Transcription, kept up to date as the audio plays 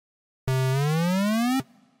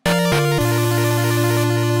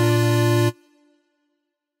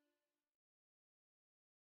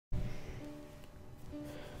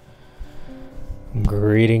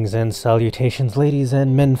Greetings and salutations, ladies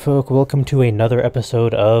and menfolk. Welcome to another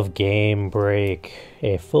episode of Game Break,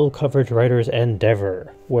 a full coverage writer's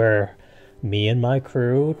endeavor, where me and my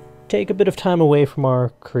crew take a bit of time away from our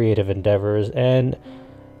creative endeavors and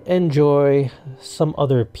enjoy some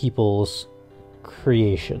other people's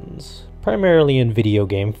creations, primarily in video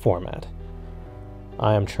game format.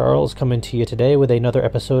 I am Charles, coming to you today with another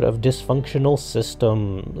episode of Dysfunctional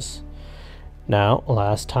Systems. Now,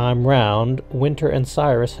 last time round, Winter and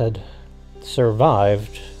Cyrus had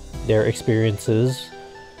survived their experiences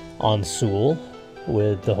on Seoul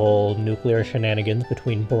with the whole nuclear shenanigans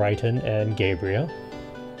between Brighton and Gabriel.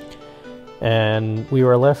 And we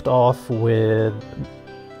were left off with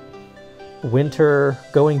Winter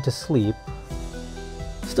going to sleep,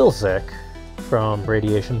 still sick from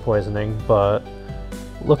radiation poisoning, but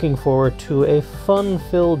looking forward to a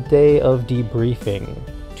fun-filled day of debriefing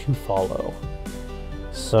to follow.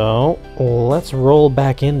 So, let's roll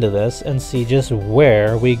back into this and see just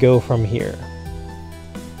where we go from here.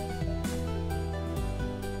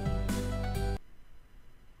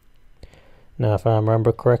 Now, if I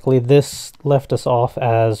remember correctly, this left us off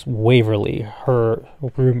as Waverly, her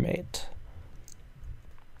roommate.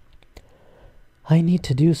 I need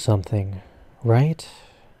to do something, right?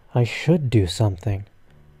 I should do something.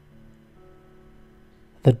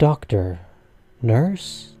 The doctor,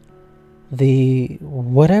 nurse? The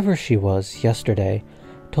whatever she was yesterday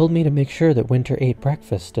told me to make sure that Winter ate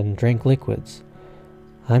breakfast and drank liquids.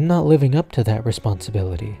 I'm not living up to that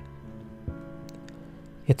responsibility.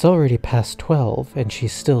 It's already past 12 and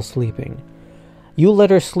she's still sleeping. You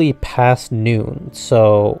let her sleep past noon,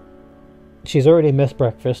 so she's already missed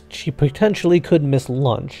breakfast. She potentially could miss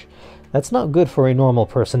lunch. That's not good for a normal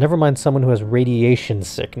person, never mind someone who has radiation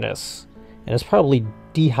sickness and is probably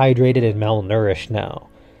dehydrated and malnourished now.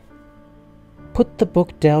 Put the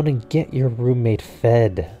book down and get your roommate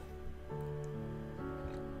fed.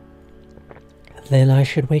 Then I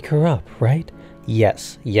should wake her up, right?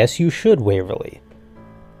 Yes. Yes, you should, Waverly.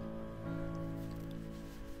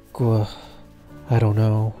 I don't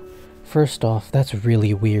know. First off, that's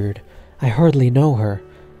really weird. I hardly know her.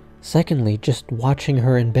 Secondly, just watching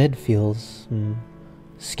her in bed feels...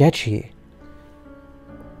 sketchy.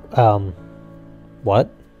 What?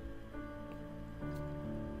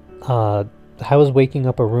 How is waking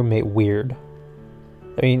up a roommate weird?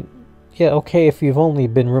 I mean, yeah, okay, if you've only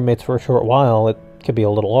been roommates for a short while, it could be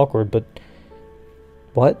a little awkward, but...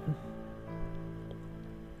 What?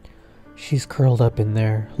 She's curled up in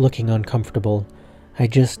there, looking uncomfortable. I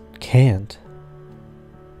just can't.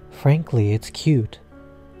 Frankly, it's cute.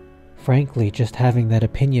 Frankly, just having that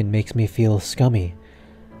opinion makes me feel scummy.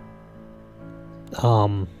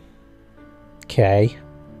 Okay.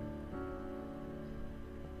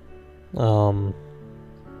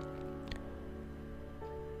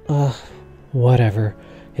 Whatever.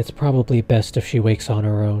 It's probably best if she wakes on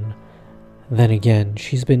her own. Then again,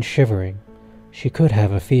 she's been shivering. She could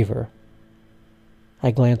have a fever.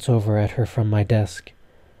 I glance over at her from my desk.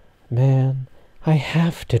 Man, I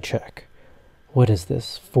have to check. What is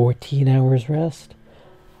this, 14 hours rest?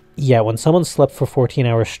 Yeah, when someone slept for 14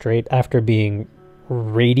 hours straight after being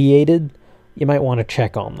radiated, you might want to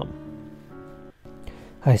check on them.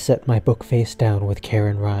 I set my book face down with care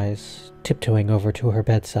and rise, tiptoeing over to her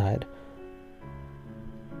bedside.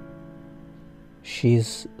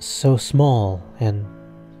 She's so small and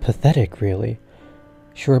pathetic, really.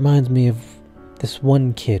 She reminds me of this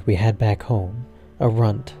one kid we had back home, a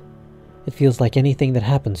runt. It feels like anything that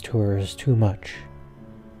happens to her is too much.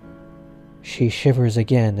 She shivers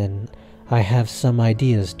again, and I have some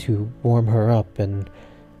ideas to warm her up, and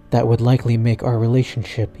that would likely make our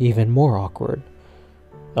relationship even more awkward.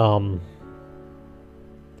 I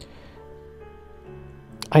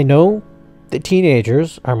know that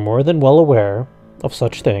teenagers are more than well aware of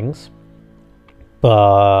such things,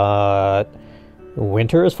 but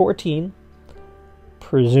Winter is 14.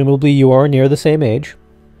 Presumably you are near the same age.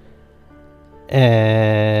 And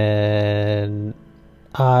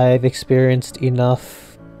I've experienced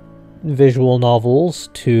enough visual novels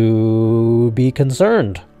to be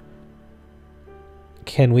concerned.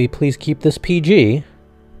 Can we please keep this PG?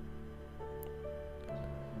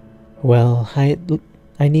 Well, I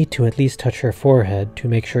need to at least touch her forehead to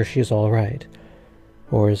make sure she's all right.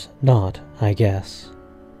 Or is not, I guess.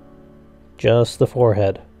 Just the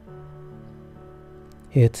forehead.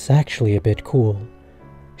 It's actually a bit cool.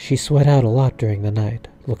 She sweat out a lot during the night,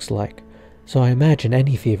 looks like, so I imagine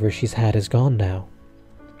any fever she's had is gone now.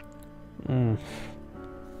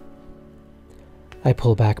 I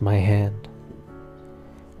pull back my hand.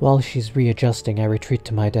 While she's readjusting, I retreat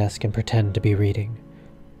to my desk and pretend to be reading.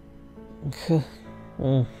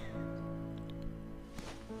 Mm.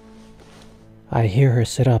 I hear her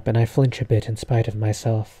sit up and I flinch a bit in spite of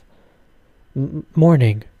myself.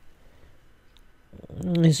 Morning.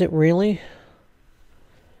 Is it really?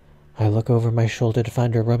 I look over my shoulder to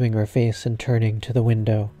find her rubbing her face and turning to the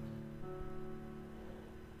window.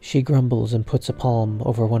 She grumbles and puts a palm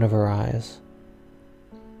over one of her eyes.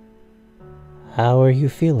 How are you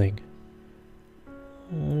feeling?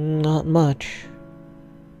 Not much.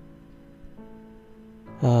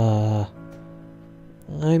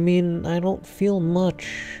 I mean, I don't feel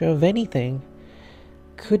much of anything.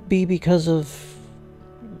 Could be because of...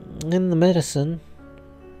 in the medicine.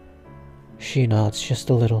 She nods just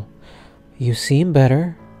a little. You seem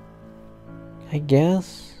better. I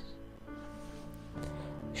guess.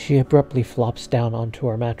 She abruptly flops down onto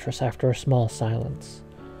our mattress after a small silence.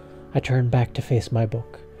 I turn back to face my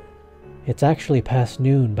book. It's actually past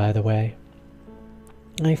noon, by the way.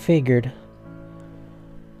 I figured.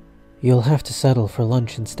 You'll have to settle for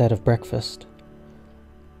lunch instead of breakfast.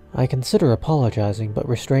 I consider apologizing, but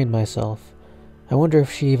restrain myself. I wonder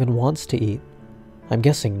if she even wants to eat. I'm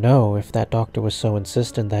guessing no, if that doctor was so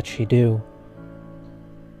insistent that she do.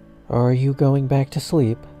 Are you going back to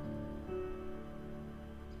sleep?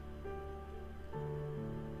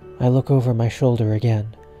 I look over my shoulder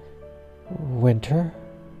again. Winter?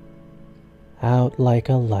 Out like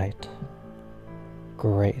a light.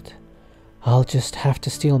 Great. I'll just have to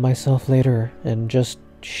steel myself later and just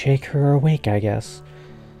shake her awake, I guess.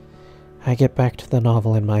 I get back to the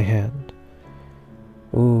novel in my hand.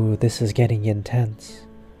 Ooh, this is getting intense.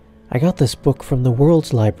 I got this book from the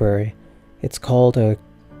World's Library. It's called a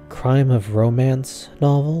crime of romance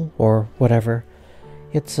novel, or whatever.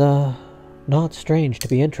 It's, not strange to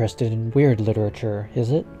be interested in weird literature, is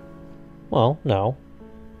it? Well, no.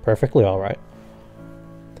 Perfectly alright.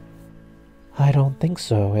 I don't think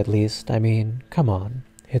so, at least. I mean, come on.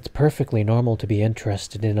 It's perfectly normal to be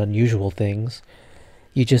interested in unusual things.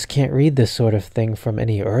 You just can't read this sort of thing from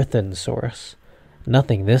any earthen source.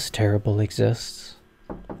 Nothing this terrible exists.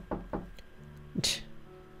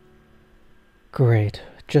 Great.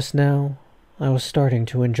 Just now, I was starting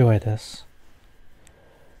to enjoy this.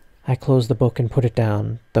 I close the book and put it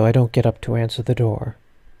down, though I don't get up to answer the door.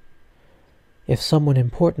 If someone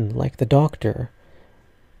important, like the doctor,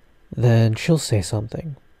 then she'll say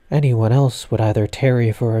something. Anyone else would either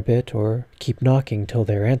tarry for a bit or keep knocking till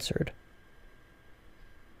they're answered.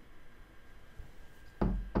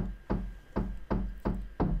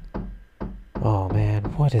 Oh man,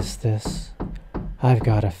 what is this? I've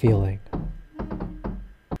got a feeling.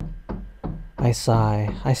 I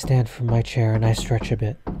sigh, I stand from my chair and I stretch a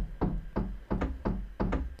bit.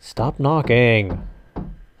 Stop knocking!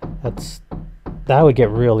 That would get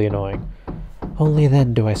really annoying. Only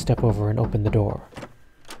then do I step over and open the door.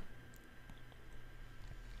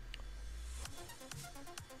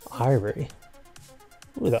 Irie?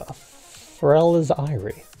 Who the frell is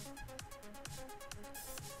Irie?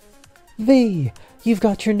 V, you've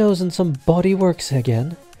got your nose in some body works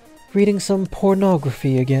again. Reading some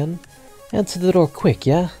pornography again. Answer the door quick,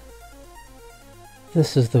 yeah?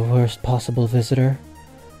 This is the worst possible visitor.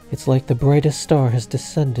 It's like the brightest star has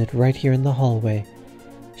descended right here in the hallway.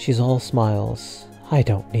 She's all smiles. I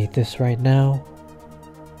don't need this right now.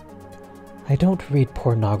 I don't read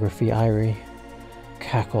pornography, Irie.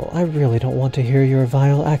 Cackle, I really don't want to hear your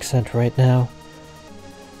vile accent right now.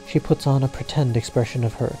 She puts on a pretend expression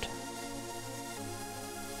of hurt.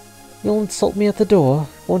 You'll insult me at the door?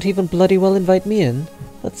 Won't even bloody well invite me in?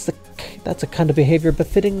 That's a kind of behavior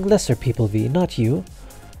befitting lesser people, V, not you.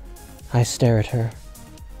 I stare at her.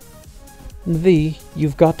 V,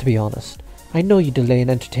 you've got to be honest. I know you delay in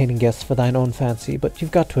entertaining guests for thine own fancy, but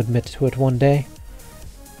you've got to admit to it one day.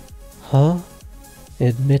 Huh?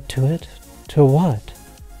 Admit to it? To what?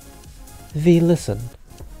 V, listen.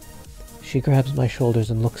 She grabs my shoulders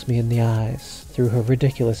and looks me in the eyes, through her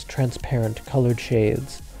ridiculous, transparent, colored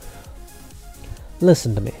shades.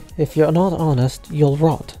 Listen to me. If you're not honest, you'll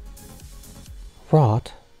rot.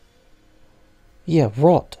 Rot? Yeah,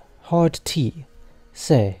 rot. Hard T.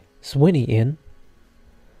 Say, Swinny in?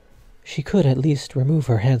 She could at least remove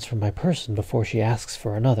her hands from my person before she asks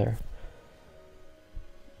for another.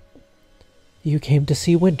 You came to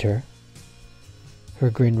see Winter? Her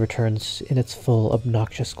grin returns in its full,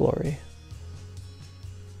 obnoxious glory.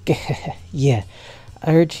 Yeah,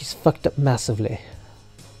 I heard she's fucked up massively.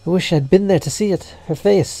 I wish I'd been there to see it. Her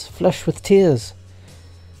face, flushed with tears.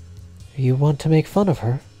 You want to make fun of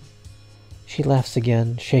her? She laughs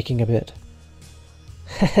again, shaking a bit.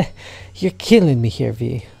 You're killing me here,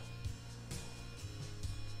 V.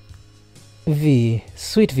 V,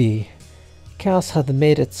 sweet V. Chaos hath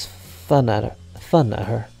made its fun fun at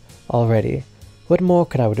her already. What more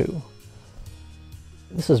could I do?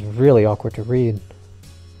 This is really awkward to read.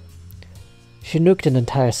 She nuked an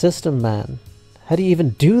entire system, man. How do you even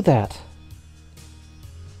do that?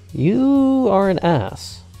 You are an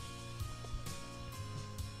ass.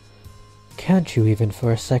 Can't you even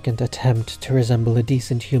for a second attempt to resemble a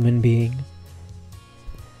decent human being?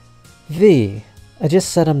 V, I just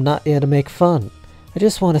said I'm not here to make fun. I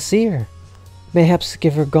just want to see her. Mayhaps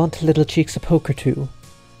give her gaunt little cheeks a poke or two.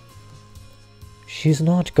 She's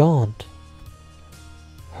not gaunt.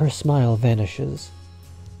 Her smile vanishes.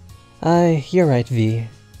 Aye, you're right, V.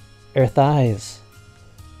 Her thighs.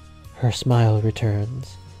 Her smile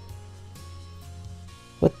returns.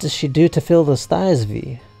 What does she do to fill those thighs,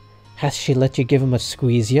 V? Has she let you give him a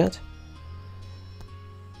squeeze yet?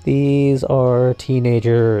 These are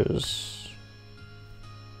teenagers.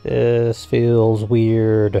 This feels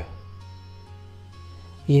weird.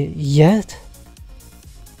 Yet?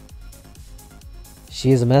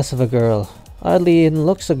 She's a mess of a girl. Hardly even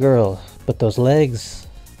looks a girl. But those legs.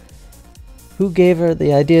 Who gave her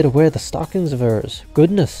the idea to wear the stockings of hers?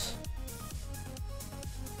 Goodness.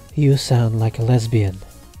 You sound like a lesbian.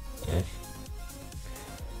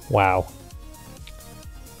 Wow.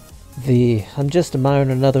 I'm just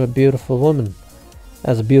admiring another beautiful woman.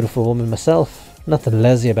 As a beautiful woman myself. Nothing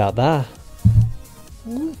lazy about that.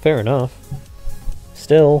 Fair enough.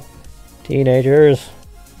 Still, teenagers.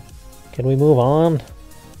 Can we move on?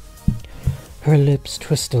 Her lips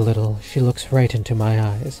twist a little. She looks right into my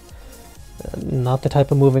eyes. Not the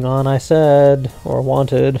type of moving on I said, or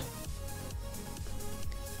wanted.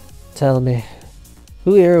 Tell me,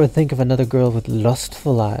 who here would think of another girl with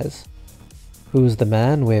lustful eyes? Who's the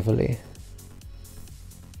man, Waverly?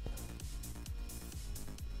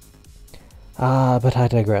 Ah, but I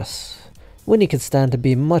digress. Winnie could stand to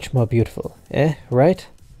be much more beautiful, right?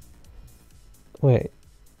 Wait,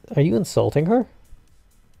 are you insulting her?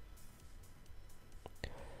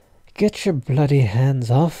 Get your bloody hands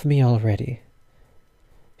off me already.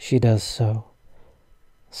 She does so.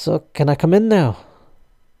 So, can I come in now?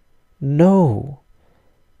 No.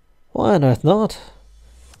 Why on earth not?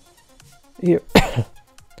 You're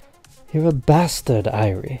a bastard,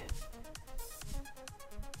 Irie.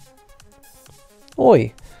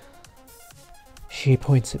 Oi. She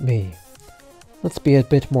points at me. Let's be a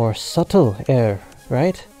bit more subtle,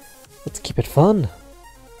 right? Let's keep it fun.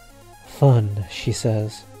 Fun, she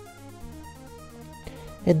says.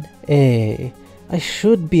 And I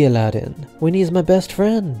should be allowed in. Winnie's my best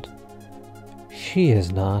friend. She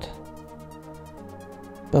is not.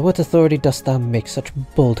 By what authority dost thou make such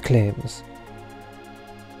bold claims?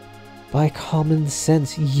 By common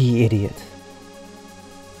sense, ye idiot.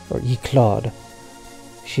 Or ye clod.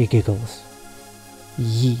 She giggles.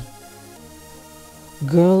 Ye.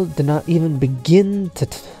 Girl, do not even begin to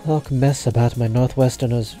talk mess about my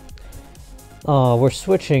Northwesterners. Oh, we're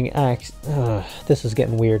switching acts. This is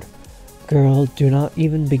getting weird. Girl, do not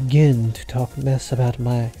even begin to talk mess about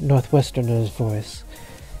my Northwesterner's voice.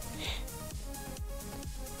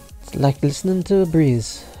 It's like listening to a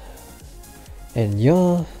breeze. And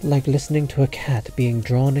you're like listening to a cat being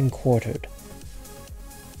drawn and quartered.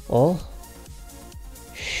 Oh?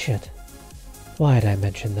 Shit. Why'd I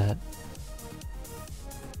mention that?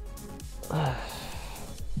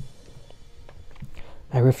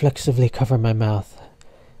 I reflexively cover my mouth,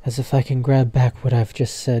 as if I can grab back what I've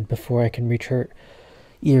just said before I can reach her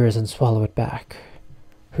ears and swallow it back.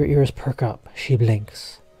 Her ears perk up. She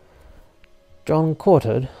blinks. Drawn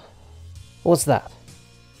quartered? What's that?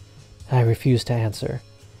 I refuse to answer.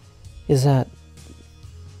 Is it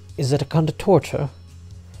a kind of torture?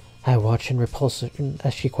 I watch in repulsion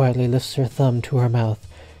as she quietly lifts her thumb to her mouth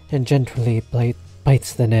and gently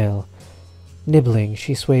bites the nail. Nibbling,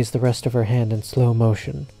 she sways the rest of her hand in slow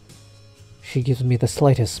motion. She gives me the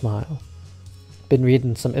slightest smile. Been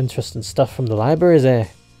reading some interesting stuff from the libraries, eh?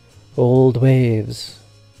 Old waves.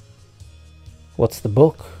 What's the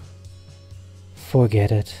book?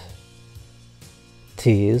 Forget it.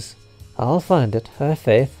 Tease. I'll find it, have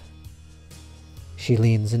faith. She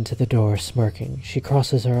leans into the door, smirking. She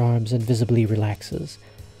crosses her arms and visibly relaxes.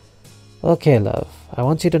 Okay, love, I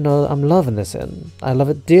want you to know I'm loving this inn. I love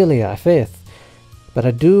it dearly, I faith. But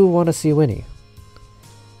I do want to see Winnie.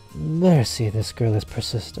 Mercy, this girl is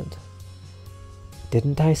persistent.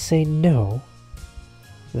 Didn't I say no?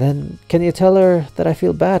 Then can you tell her that I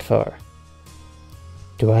feel bad for her?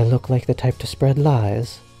 Do I look like the type to spread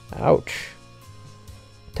lies? Ouch.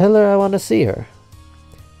 Tell her I want to see her.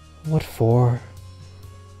 What for?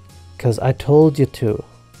 'Cause I told you to.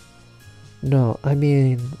 No, I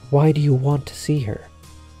mean, why do you want to see her?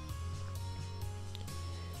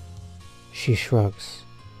 She shrugs.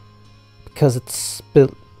 Because it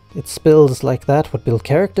spills like that would build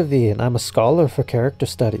character, V, and I'm a scholar for character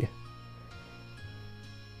study.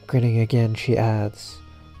 Grinning again, she adds,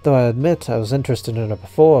 though I admit I was interested in her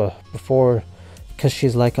before, because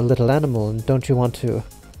she's like a little animal, and don't you want to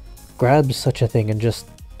grab such a thing and just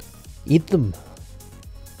eat them?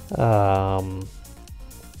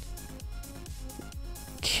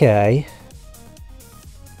 Okay.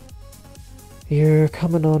 You're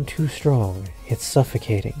coming on too strong. It's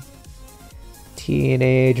suffocating.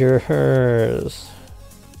 Teenager hers.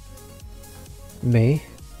 Me?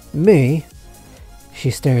 Me? She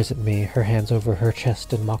stares at me, her hands over her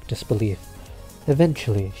chest in mock disbelief.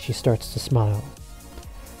 Eventually, she starts to smile.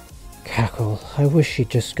 Cackle, I wish she'd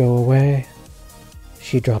just go away.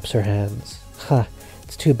 She drops her hands. Ha,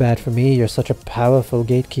 it's too bad for me, you're such a powerful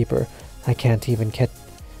gatekeeper. I can't even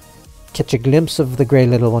catch a glimpse of the grey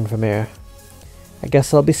little one from here. I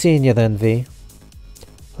guess I'll be seeing you then, V.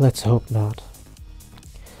 Let's hope not.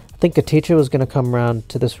 I think a teacher was going to come round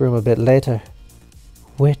to this room a bit later.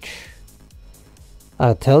 Which?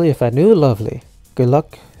 I'd tell you if I knew, lovely. Good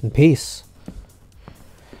luck and peace.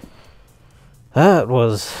 That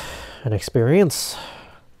was an experience.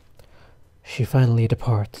 She finally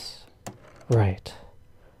departs. Right.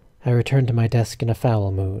 I return to my desk in a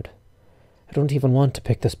foul mood. I don't even want to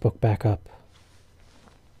pick this book back up.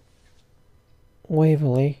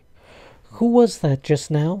 Waverly, who was that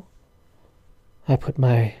just now? I put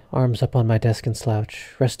my arms up on my desk and slouch,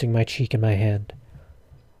 resting my cheek in my hand.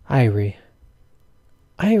 Irie.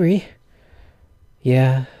 Irie?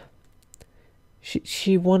 Yeah.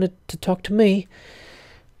 She wanted to talk to me?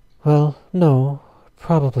 Well, no,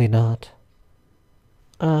 probably not.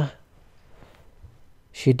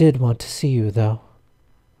 She did want to see you, though.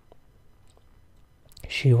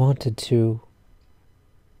 She wanted to...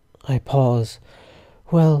 I pause.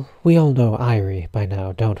 Well, we all know Irie by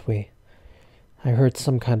now, don't we? I heard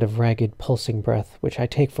some kind of ragged, pulsing breath, which I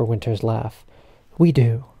take for Winter's laugh. We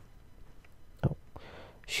do. Oh,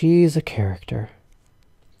 she's a character.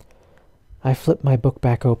 I flip my book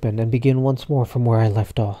back open and begin once more from where I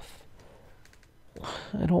left off.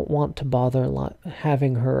 I don't want to bother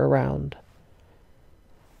having her around.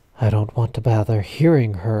 I don't want to bother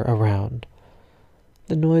hearing her around.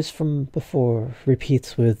 The noise from before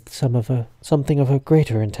repeats with something of a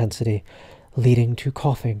greater intensity, leading to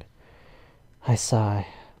coughing. I sigh.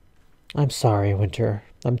 I'm sorry, Winter.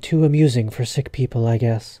 I'm too amusing for sick people, I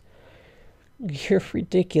guess. You're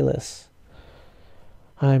ridiculous.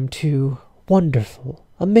 I'm too wonderful,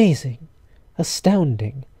 amazing,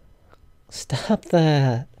 astounding. Stop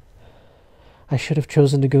that. I should have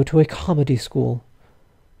chosen to go to a comedy school.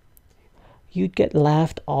 You'd get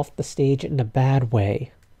laughed off the stage in a bad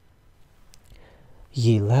way.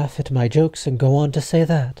 Ye laugh at my jokes and go on to say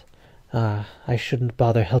that. I shouldn't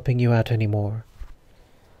bother helping you out any more.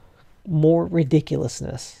 More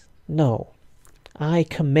ridiculousness. No. I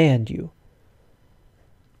command you.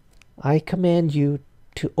 I command you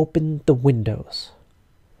to open the windows.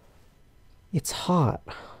 It's hot.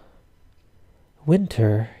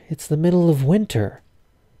 Winter. It's the middle of winter.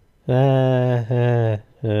 Yeah,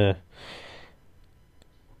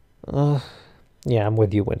 I'm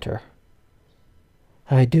with you, Winter.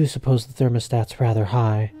 I do suppose the thermostat's rather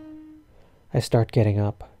high. I start getting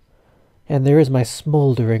up. And there is my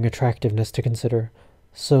smoldering attractiveness to consider.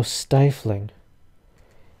 So stifling.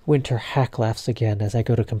 Winter hack-laughs again as I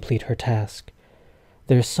go to complete her task.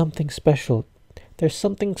 There's something special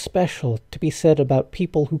to be said about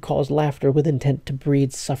people who cause laughter with intent to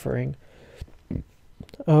breed suffering.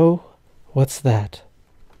 Oh, what's that?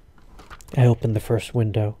 I open the first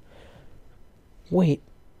window. Wait,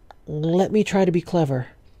 let me try to be clever.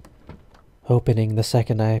 Opening the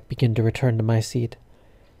second, I begin to return to my seat.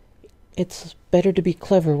 It's better to be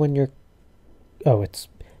clever when you're... Oh,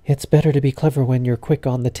 it's better to be clever when you're quick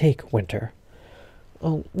on the take, Winter.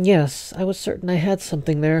 Oh, yes, I was certain I had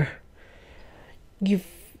something there. You've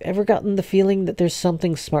ever gotten the feeling that there's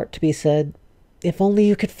something smart to be said? If only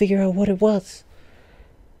you could figure out what it was.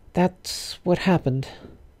 That's what happened.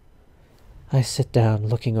 I sit down,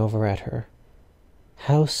 looking over at her.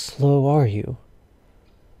 How slow are you?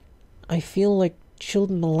 I feel like chilled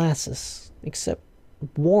molasses, except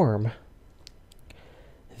warm.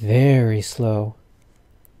 Very slow.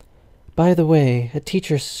 By the way, a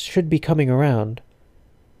teacher should be coming around.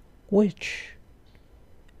 Which?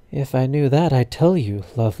 If I knew that, I'd tell you,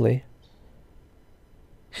 lovely.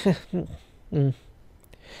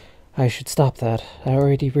 I should stop that. I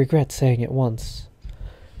already regret saying it once.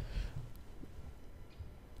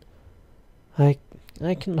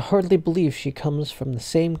 I can hardly believe she comes from the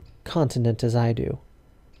same continent as I do.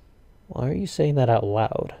 Why are you saying that out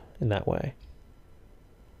loud in that way?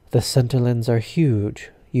 The Centerlands are huge.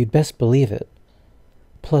 You'd best believe it.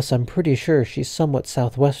 Plus, I'm pretty sure she's somewhat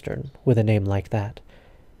southwestern with a name like that.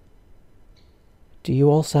 Do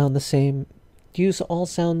you all sound the same? Do you all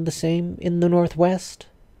sound the same in the Northwest?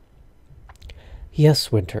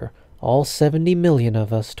 Yes, Winter. All 70 million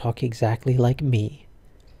of us talk exactly like me.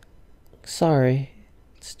 Sorry,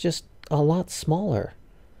 it's just a lot smaller.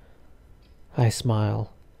 I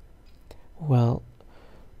smile. Well,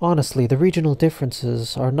 honestly, the regional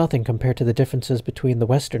differences are nothing compared to the differences between the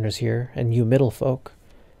Westerners here and you middle folk.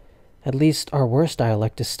 At least our worst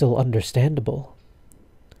dialect is still understandable.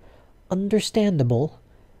 Understandable?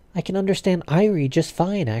 I can understand Irie just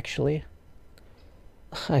fine, actually.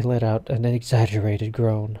 I let out an exaggerated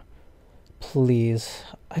groan. Please,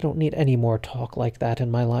 I don't need any more talk like that in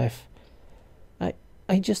my life.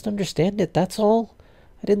 I just understand it, that's all.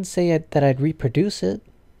 I didn't say that I'd reproduce it.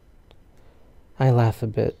 I laugh a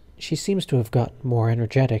bit. She seems to have gotten more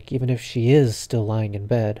energetic, even if she is still lying in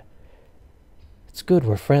bed. It's good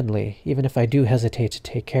we're friendly, even if I do hesitate to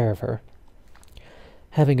take care of her.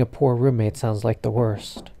 Having a poor roommate sounds like the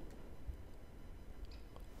worst.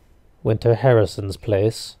 Winter Harrison's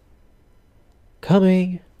place.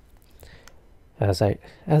 Coming! As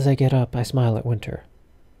I get up, I smile at Winter.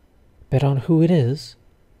 Bet on who it is?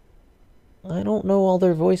 I don't know all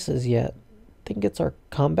their voices yet. Think it's our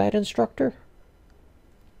combat instructor?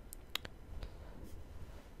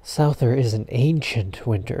 Souther is an ancient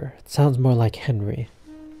Winter. It sounds more like Henry.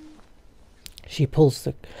 She pulls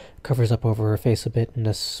the covers up over her face a bit in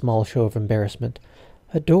a small show of embarrassment.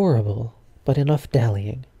 Adorable, but enough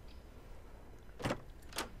dallying.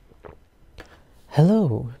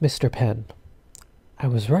 Hello, Mr. Penn. I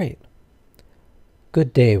was right.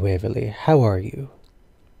 Good day, Waverly. How are you?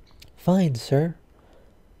 Fine, sir.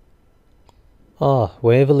 Ah,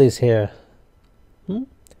 Waverly's here.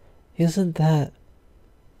 Isn't that...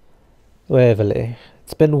 Waverly,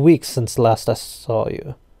 it's been weeks since last I saw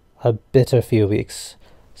you. A bitter few weeks.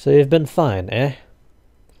 So you've been fine, eh?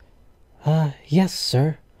 Yes,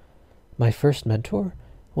 sir. My first mentor?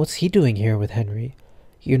 What's he doing here with Henry?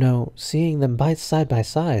 You know, seeing them side by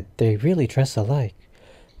side, they really dress alike.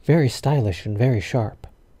 Very stylish and very sharp.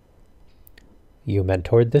 You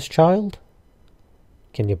mentored this child?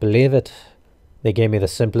 Can you believe it? They gave me the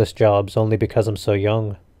simplest jobs only because I'm so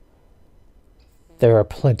young. There are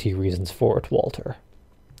plenty reasons for it, Walter.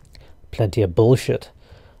 Plenty of bullshit.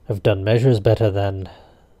 I've done measures better than...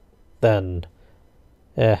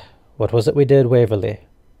 what was it we did, Waverly?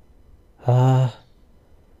 I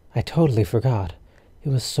totally forgot. It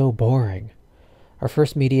was so boring. Our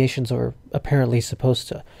first mediations are apparently supposed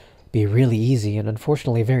to be really easy and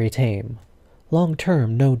unfortunately very tame. Long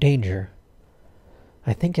term, no danger.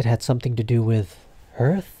 I think it had something to do with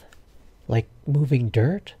earth? Like moving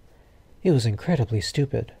dirt? It was incredibly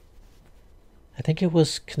stupid. I think it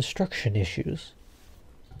was construction issues.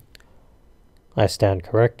 I stand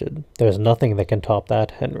corrected. There's nothing that can top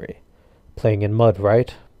that, Henry. Playing in mud,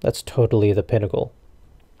 right? That's totally the pinnacle.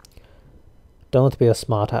 Don't be a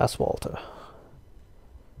smart-ass, Walter.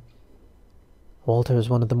 Walter is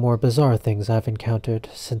one of the more bizarre things I've encountered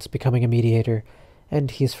since becoming a mediator, and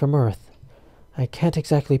he's from Earth. I can't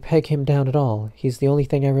exactly peg him down at all. He's the only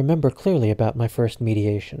thing I remember clearly about my first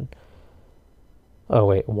mediation. Oh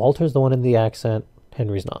wait, Walter's the one in the accent,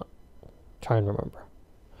 Henry's not. Try and remember.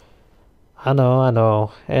 I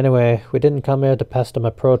know. Anyway, we didn't come here to pester my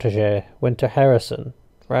protege, Winter Harrison,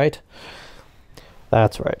 right?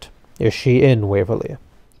 That's right. Is she in, Waverly?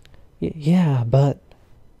 Yeah, but...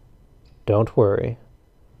 Don't worry.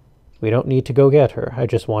 We don't need to go get her. I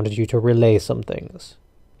just wanted you to relay some things.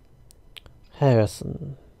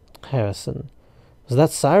 Harrison. Was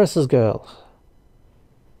that Cyrus's girl?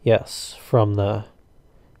 Yes, from the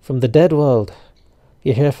dead world.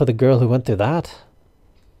 You here for the girl who went through that?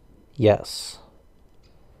 Yes.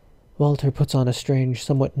 Walter puts on a strange,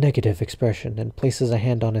 somewhat negative expression and places a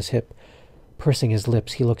hand on his hip. Pursing his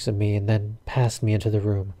lips, he looks at me and then past me into the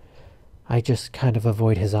room. I just kind of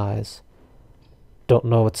avoid his eyes. Don't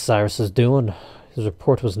know what Cyrus is doing. His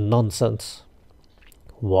report was nonsense.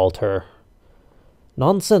 Walter.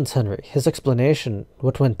 Nonsense, Henry. His explanation,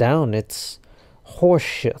 what went down, it's horse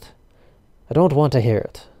shit. I don't want to hear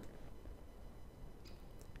it.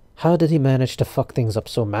 How did he manage to fuck things up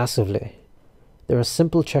so massively? There are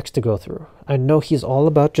simple checks to go through. I know he's all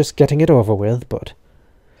about just getting it over with, but...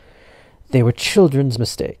 They were children's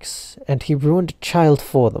mistakes, and he ruined a child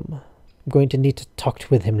for them. I'm going to need to talk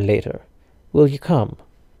with him later. Will you come?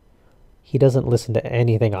 He doesn't listen to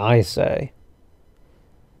anything I say.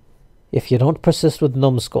 If you don't persist with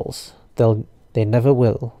numbskulls, they never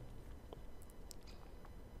will.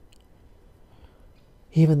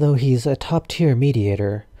 Even though he's a top-tier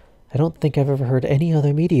mediator, I don't think I've ever heard any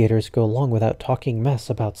other mediators go long without talking mess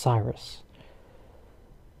about Cyrus.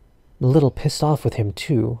 I'm a little pissed off with him,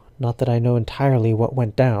 too, not that I know entirely what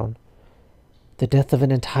went down. The death of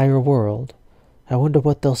an entire world. I wonder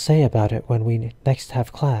what they'll say about it when we next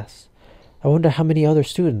have class. I wonder how many other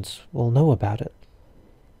students will know about it.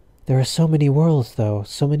 There are so many worlds, though,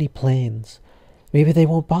 so many planes. Maybe they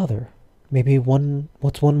won't bother. Maybe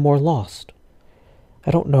what's one more lost?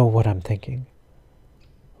 I don't know what I'm thinking.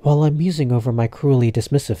 While I'm musing over my cruelly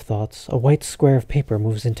dismissive thoughts, a white square of paper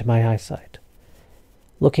moves into my eyesight.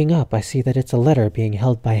 Looking up, I see that it's a letter being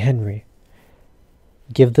held by Henry.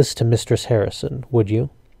 "Give this to Mistress Harrison, would you?"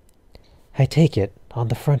 I take it. On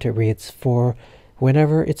the front it reads, "For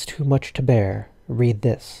whenever it's too much to bear, read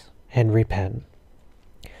this, Henry Penn.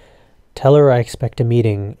 Tell her I expect a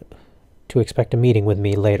meeting with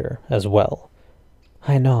me later, as well."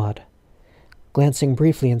 I nod. Glancing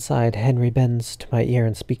briefly inside, Henry bends to my ear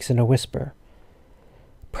and speaks in a whisper.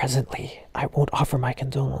 "Presently, I won't offer my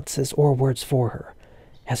condolences or words for her,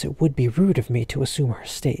 as it would be rude of me to assume her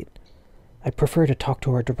state. I prefer to talk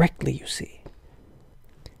to her directly, you see."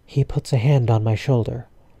 He puts a hand on my shoulder.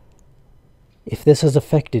 "If this has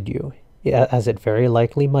affected you, as it very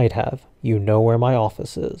likely might have, you know where my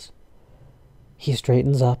office is." He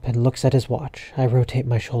straightens up and looks at his watch. I rotate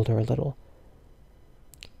my shoulder a little.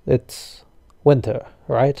 "It's Winter,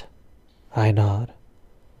 right?" I nod.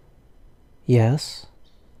 "Yes?"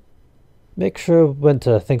 "Make sure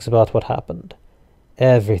Winter thinks about what happened.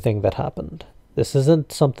 Everything that happened. This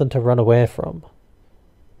isn't something to run away from."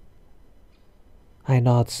 I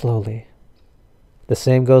nod slowly. "The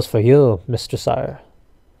same goes for you, Mr. Sire."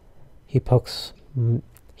 He pokes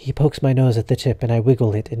my nose at the tip, and I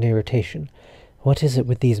wiggle it in irritation. What is it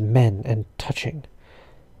with these men and touching?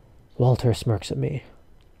 Walter smirks at me.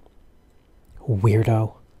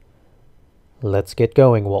 "Weirdo." "Let's get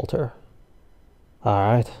going, Walter." "All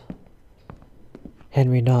right."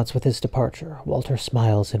 Henry nods with his departure. Walter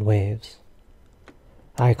smiles and waves.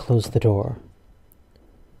 I close the door.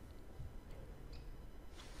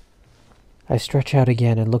 I stretch out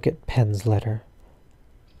again and look at Penn's letter.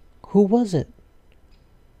 Who was it?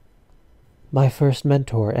 My first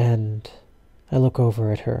mentor, and I look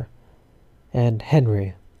over at her. And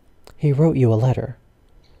Henry. He wrote you a letter.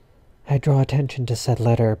 I draw attention to said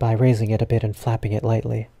letter by raising it a bit and flapping it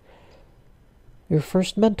lightly. Your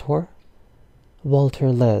first mentor?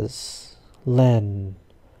 Walter Len,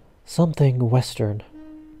 something Western.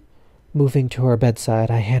 Moving to her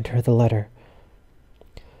bedside, I hand her the letter.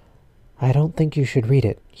 I don't think you should read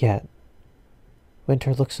it yet.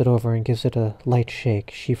 Winter looks it over and gives it a light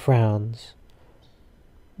shake. She frowns.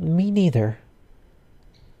 Me neither.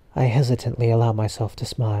 I hesitantly allow myself to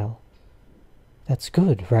smile. That's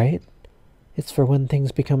good, right? It's for when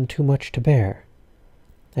things become too much to bear.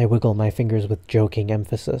 I wiggle my fingers with joking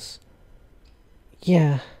emphasis.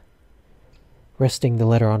 Yeah. Resting the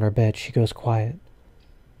letter on her bed, she goes quiet.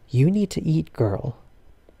 You need to eat, girl.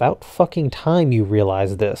 About fucking time you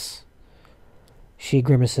realize this. She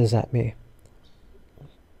grimaces at me.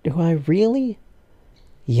 Do I really?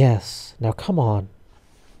 Yes. Now come on.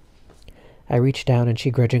 I reach down and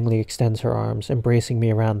she grudgingly extends her arms, embracing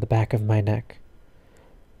me around the back of my neck.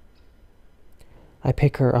 I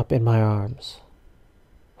pick her up in my arms.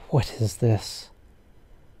 What is this?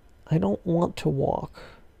 I don't want to walk.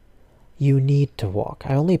 You need to walk.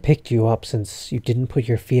 I only picked you up since you didn't put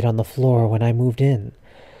your feet on the floor when I moved in.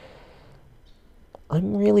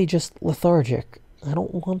 I'm really just lethargic. I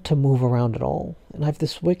don't want to move around at all, and I have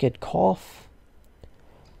this wicked cough.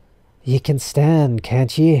 You can stand,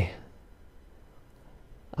 can't ye?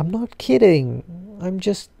 I'm not kidding. I'm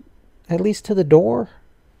just at least to the door.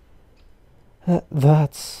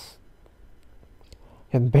 That's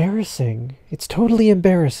embarrassing. It's totally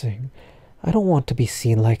embarrassing. I don't want to be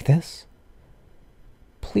seen like this.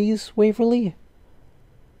 Please, Waverly?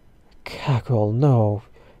 Cackle, no.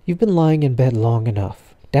 You've been lying in bed long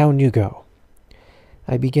enough. Down you go.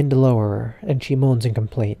 I begin to lower her, and she moans in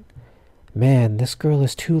complaint. Man, this girl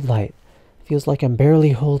is too light. Feels like I'm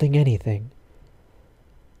barely holding anything.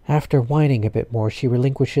 After whining a bit more, she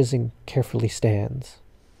relinquishes and carefully stands.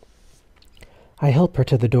 I help her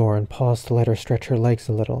to the door and pause to let her stretch her legs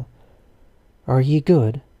a little. Are ye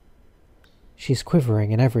good? She's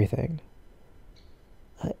quivering and everything.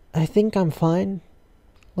 I think I'm fine.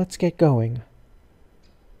 Let's get going.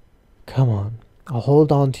 Come on. I'll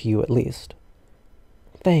hold on to you at least.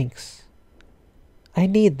 Thanks. I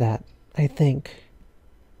need that, I think.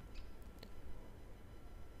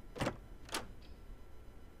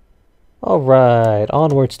 Alright,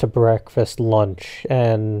 onwards to breakfast, lunch,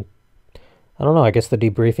 and I don't know, I guess the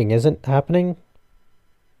debriefing isn't happening.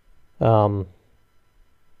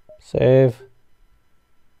 Save.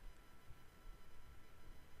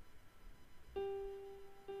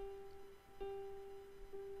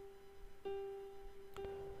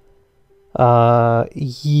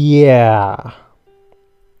 Yeah.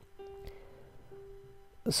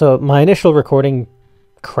 So my initial recording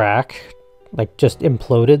like just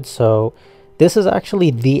imploded, so this is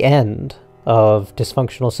actually the end of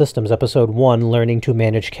Dysfunctional Systems, Episode 1, Learning to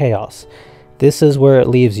Manage Chaos. This is where it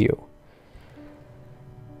leaves you.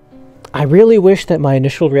 I really wish that my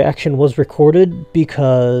initial reaction was recorded,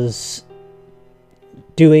 because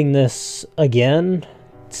doing this again,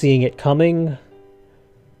 seeing it coming,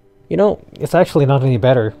 you know, it's actually not any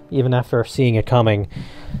better, even after seeing it coming.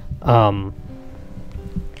 The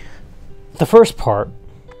first part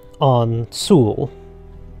on Sewell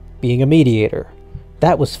being a mediator,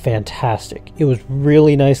 that was fantastic. It was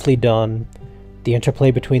really nicely done. The interplay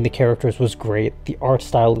between the characters was great. The art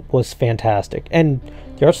style was fantastic. And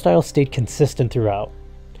the art style stayed consistent throughout.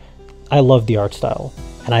 I love the art style.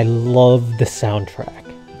 And I love the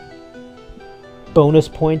soundtrack. Bonus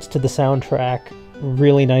points to the soundtrack.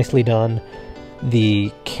 Really nicely done.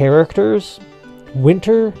 The characters,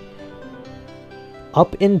 Winter,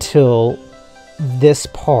 up until this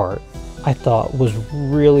part, I thought was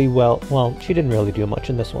really well, she didn't really do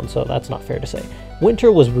much in this one, so that's not fair to say.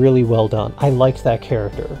 Winter was really well done. I liked that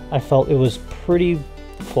character. I felt it was pretty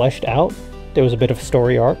fleshed out. There was a bit of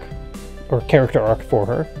story arc, or character arc for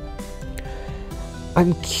her.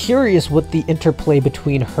 I'm curious what the interplay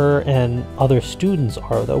between her and other students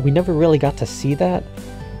are, though. We never really got to see that,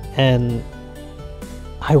 and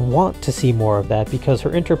I want to see more of that, because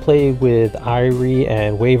her interplay with Irie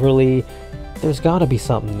and Waverly, there's gotta be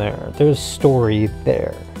something there. There's story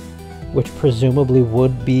there, which presumably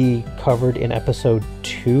would be covered in episode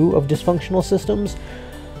 2 of Dysfunctional Systems.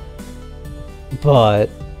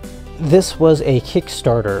 But this was a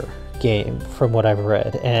Kickstarter game, from what I've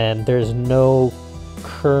read, and there's no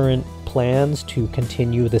current plans to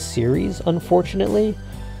continue the series, unfortunately.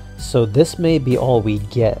 So this may be all we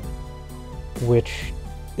get, which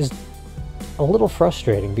is a little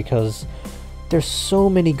frustrating, because there's so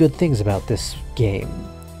many good things about this game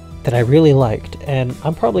that I really liked, and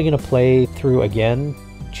I'm probably going to play through again,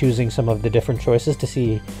 choosing some of the different choices to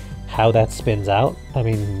see how that spins out. I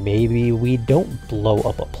mean, maybe we don't blow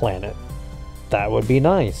up a planet. That would be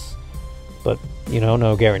nice. But, you know,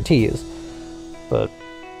 no guarantees. But,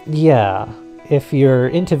 yeah, if you're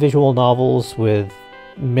into visual novels with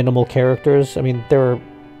minimal characters, I mean, there are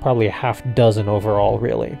probably a half dozen overall,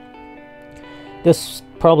 really. This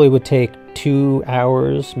probably would take 2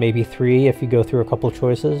 hours, maybe 3 if you go through a couple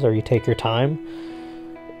choices or you take your time.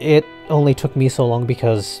 It only took me so long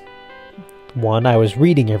because, 1, I was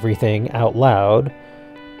reading everything out loud,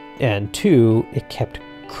 and 2, it kept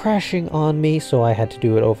crashing on me, so I had to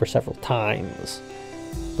do it over several times.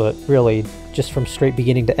 But really, just from straight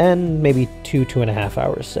beginning to end, maybe 2.5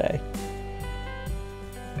 hours, say.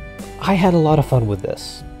 I had a lot of fun with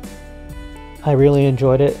this. I really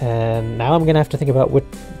enjoyed it, and now I'm gonna have to think about what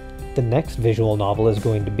the next visual novel is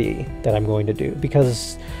going to be that I'm going to do,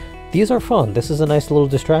 because these are fun. This is a nice little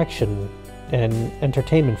distraction and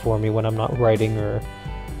entertainment for me when I'm not writing or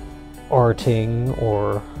arting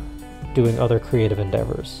or doing other creative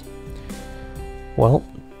endeavors. Well,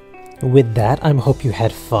 with that, I hope you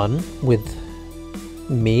had fun with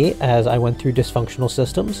me as I went through Dysfunctional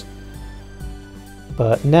Systems.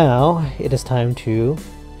 But now it is time to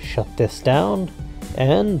shut this down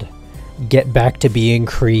and get back to being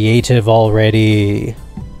creative already.